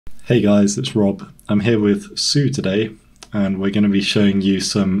Hey guys, it's Rob. I'm here with Sue today, and we're going to be showing you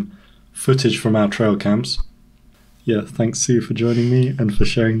some footage from our trail cams. Yeah, thanks Sue for joining me and for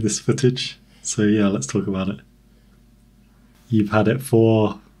sharing this footage. So yeah, let's talk about it. You've had it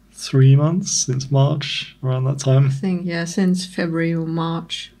for 3 months, since March, around that time? I think, yeah, since February or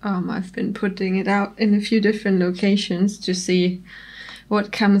March. I've been putting it out in a few different locations to see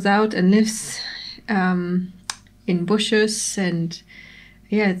what comes out and lives in bushes, and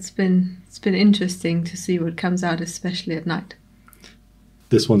yeah, it's been interesting to see what comes out, especially at night.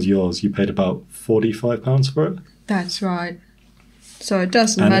 This one's yours. You paid about £45 for it? That's right. So it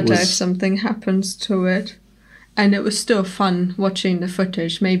doesn't matter if something happens to it. And it was still fun watching the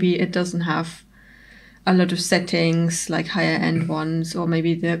footage. Maybe it doesn't have a lot of settings like higher end ones, or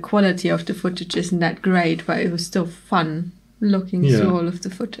maybe the quality of the footage isn't that great, but it was still fun looking through all of the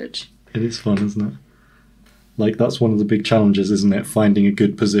footage. It is fun, isn't it? Like, that's one of the big challenges, isn't it? Finding a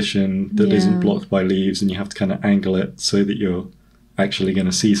good position that isn't blocked by leaves, and you have to kind of angle it so that you're actually going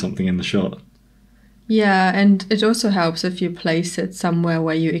to see something in the shot. Yeah, and it also helps if you place it somewhere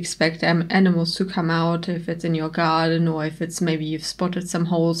where you expect animals to come out, if it's in your garden, or if it's maybe you've spotted some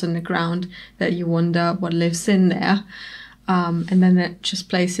holes in the ground that you wonder what lives in there. And then just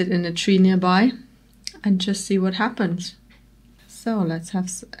place it in a tree nearby and just see what happens. So let's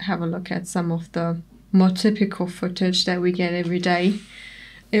have a look at some of the more typical footage that we get every day.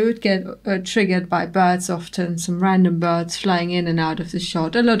 It would get triggered by birds often, some random birds flying in and out of the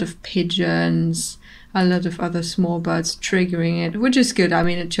shot, a lot of pigeons, a lot of other small birds triggering it, which is good. I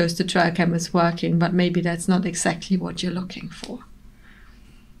mean, it shows the Trailcam is working, but maybe that's not exactly what you're looking for.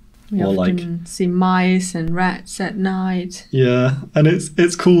 We often see mice and rats at night. Yeah, and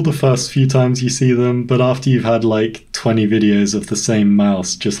it's cool the first few times you see them, but after you've had like 20 videos of the same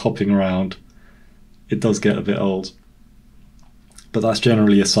mouse just hopping around, it does get a bit old. But that's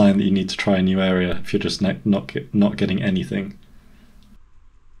generally a sign that you need to try a new area if you're just not getting anything.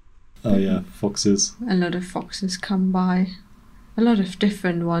 Oh yeah, foxes. A lot of foxes come by. A lot of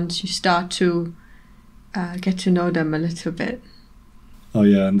different ones. You start to get to know them a little bit. Oh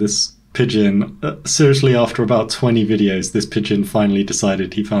yeah, and this pigeon, seriously, after about 20 videos, this pigeon finally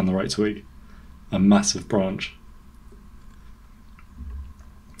decided he found the right twig. A massive branch.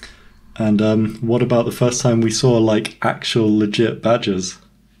 And what about the first time we saw like actual legit badgers?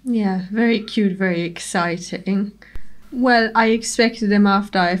 Yeah, very cute, very exciting. Well, I expected them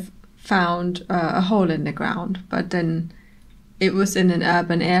after I found a hole in the ground, but then it was in an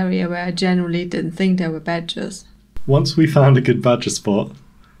urban area where I generally didn't think there were badgers. Once we found a good badger spot,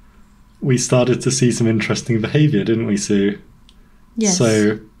 we started to see some interesting behaviour, didn't we, Sue? Yes.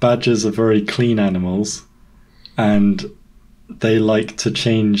 So badgers are very clean animals, and they like to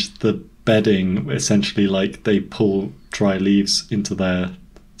change the bedding, essentially, like they pull dry leaves into their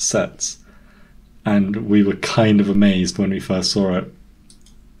sets. And we were kind of amazed when we first saw it.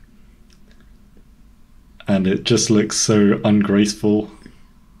 And it just looks so ungraceful.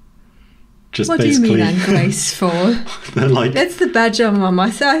 Just what basically, do you mean ungraceful? They're like, that's the badger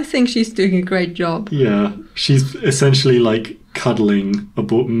mama, so I think she's doing a great job. Yeah, she's essentially like cuddling a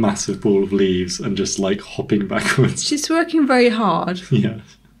massive ball of leaves and just like hopping backwards. She's working very hard. Yeah.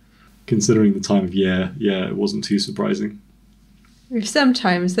 Considering the time of year, yeah, it wasn't too surprising.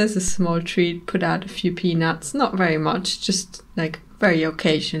 Sometimes there's a small treat, put out a few peanuts, not very much, just like very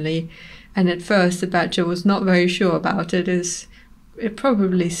occasionally. And at first the badger was not very sure about it. It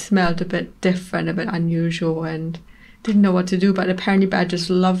probably smelled a bit different, a bit unusual, and didn't know what to do, but apparently badgers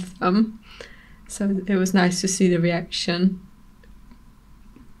love them. So it was nice to see the reaction.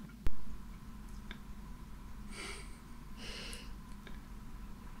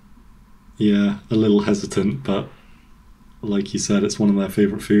 Yeah, a little hesitant, but like you said, it's one of their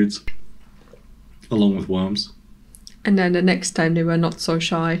favourite foods, along with worms. And then the next time they were not so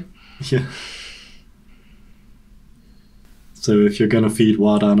shy. Yeah. So if you're going to feed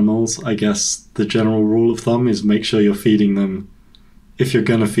wild animals, I guess the general rule of thumb is make sure you're feeding them. If you're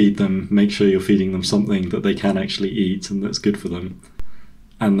going to feed them, make sure you're feeding them something that they can actually eat and that's good for them.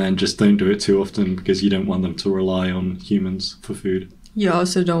 And then just don't do it too often, because you don't want them to rely on humans for food. You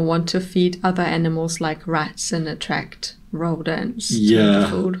also don't want to feed other animals like rats and attract rodents to the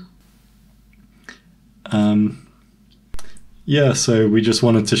food. Yeah, so we just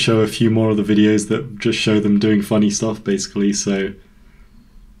wanted to show a few more of the videos that just show them doing funny stuff, basically. So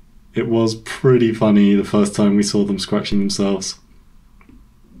it was pretty funny the first time we saw them scratching themselves.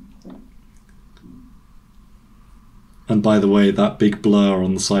 And by the way, that big blur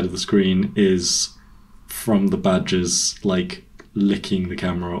on the side of the screen is from the badgers, like, licking the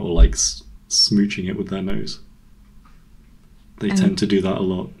camera or, like, smooching it with their nose. They tend to do that a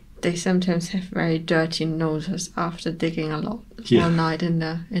lot. they sometimes have very dirty noses after digging a lot Yeah. all night in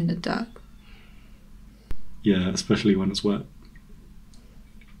the dirt. Yeah, especially when it's wet.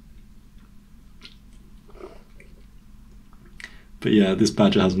 But yeah, this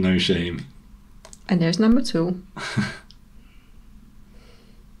badger has no shame. And there's number 2.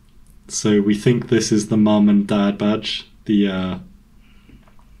 So we think this is the mum and dad badge. The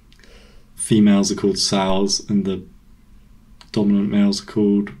females are called sows and the dominant males are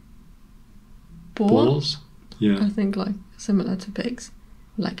called boars. Yeah. I think like similar to pigs,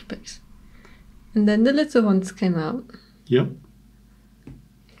 like pigs. And then the little ones came out. Yep.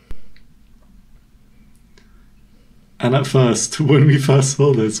 And at first, when we first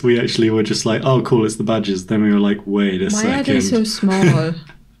saw this, we actually were just like, oh cool, it's the badgers. Then we were like, wait a second. Why are they so small?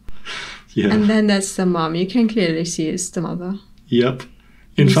 Yeah. And then that's the mom. You can clearly see it's the mother. Yep.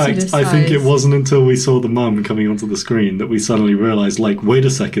 In You see fact, the I think it size. wasn't until we saw the mum coming onto the screen that we suddenly realised, like, wait a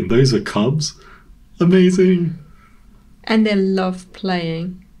second, those are cubs? Amazing. And they love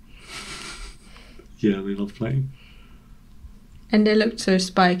playing. Yeah, they love playing. And they looked so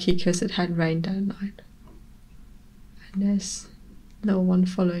spiky because it had rained that night. And there's no one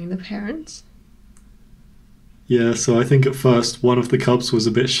following the parents. Yeah, so I think at first one of the cubs was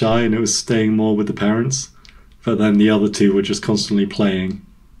a bit shy and it was staying more with the parents, but then the other two were just constantly playing.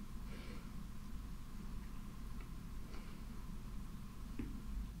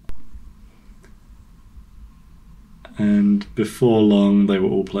 And before long, they were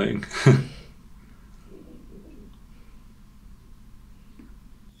all playing.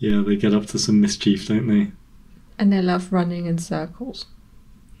 Yeah, they get up to some mischief, don't they? And they love running in circles.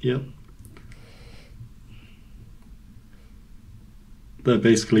 Yep. They're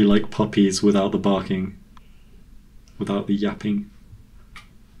basically like puppies without the barking, without the yapping.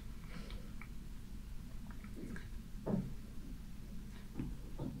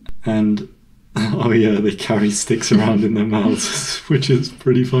 And, oh yeah, they carry sticks around in their mouths, which is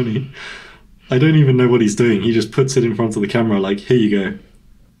pretty funny. I don't even know what he's doing. He just puts it in front of the camera like, here you go.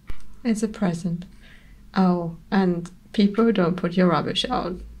 It's a present. Oh, and people don't put your rubbish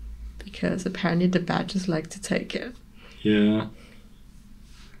out because apparently the badgers like to take it. Yeah.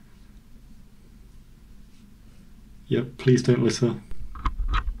 Yep, please don't litter.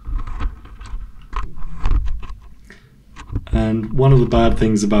 And one of the bad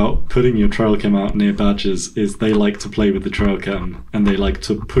things about putting your Trailcam out near badgers is they like to play with the Trailcam and they like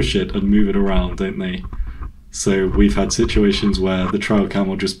to push it and move it around, don't they? So we've had situations where the Trailcam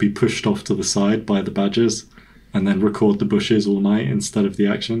will just be pushed off to the side by the badgers and then record the bushes all night instead of the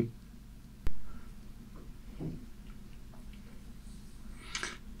action.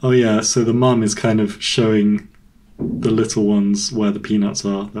 Oh yeah, so the mum is kind of showing the little ones where the peanuts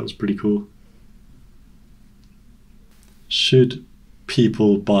are. That was pretty cool. Should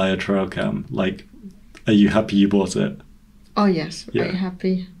people buy a Trailcam? Like, are you happy you bought it? Oh yes, very Yeah.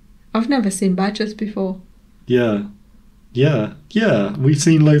 happy. I've never seen badgers before. Yeah. We've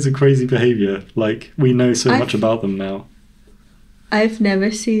seen loads of crazy behaviour. Like, we know so much about them now. I've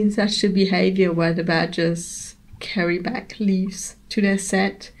never seen such a behavior where the badgers carry back leaves to their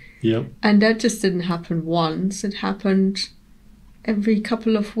set. Yep. And that just didn't happen once. It happened every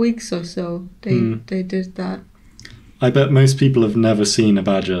couple of weeks or so. They did that. I bet most people have never seen a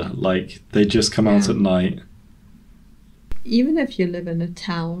badger. Like, they just come out Yeah. at night. Even if you live in a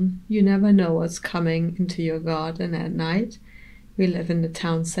town, you never know what's coming into your garden at night. We live in the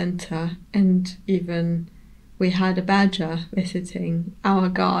town centre, and even we had a badger visiting our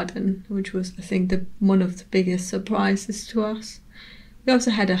garden, which was, I think, one of the biggest surprises to us. We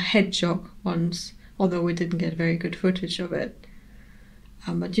also had a hedgehog once, although we didn't get very good footage of it.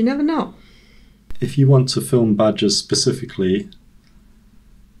 But you never know. If you want to film badgers specifically,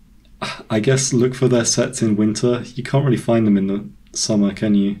 I guess look for their sets in winter. You can't really find them in the summer,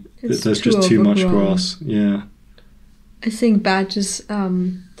 can you? It's There's too just too much overgrown. grass. Yeah. I think badgers,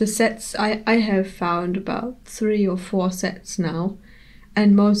 the sets, I have found about 3 or 4 sets now,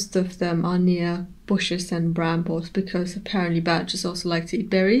 and most of them are near bushes and brambles because apparently badgers also like to eat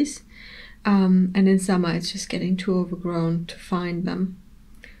berries. And in summer it's just getting too overgrown to find them,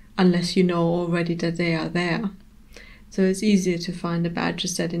 unless you know already that they are there. So it's easier to find a badger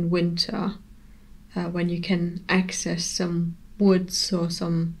set in winter when you can access some woods or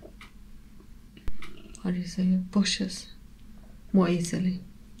some, how do you say it, bushes more easily.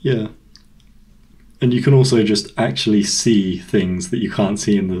 Yeah. And you can also just actually see things that you can't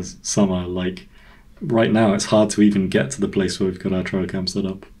see in the summer. Like, right now it's hard to even get to the place where we've got our Trailcam set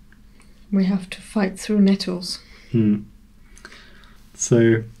up. We have to fight through nettles.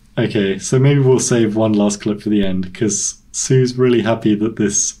 So, okay, so maybe we'll save one last clip for the end, because Sue's really happy that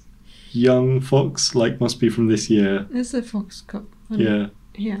this young fox, like must be from this year. It's a fox cub. Yeah.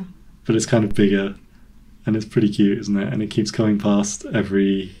 Yeah. But it's kind of bigger, and it's pretty cute, isn't it? And it keeps coming past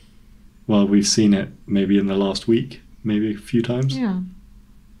every... Well, we've seen it maybe in the last week, maybe a few times. Yeah.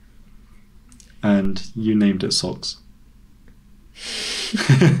 And you named it Socks.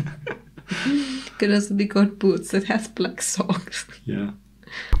 Could also be got boots. It has black socks. Yeah.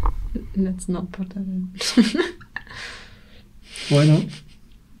 Let's not put that in. Why not?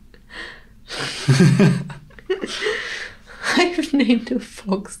 I've named a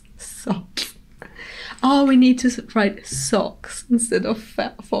fox Socks. Oh, we need to write socks instead of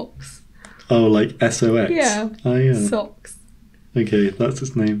fox. Oh, like SOX? Yeah. Oh, yeah. Socks. Okay, that's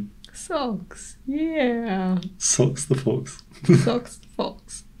his name. Socks. Yeah. Socks the fox. Socks the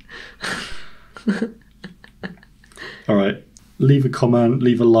fox. Alright. Leave a comment,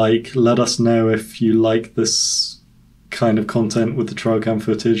 leave a like. Let us know if you like this kind of content with the Trailcam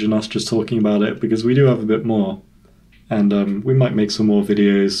footage and us just talking about it, because we do have a bit more. And we might make some more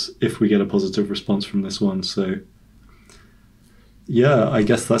videos if we get a positive response from this one. So yeah, I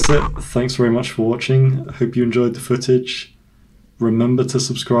guess that's it. Thanks very much for watching. Hope you enjoyed the footage. Remember to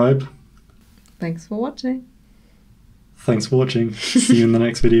subscribe. Thanks for watching. Thanks for watching. See you in the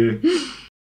next video.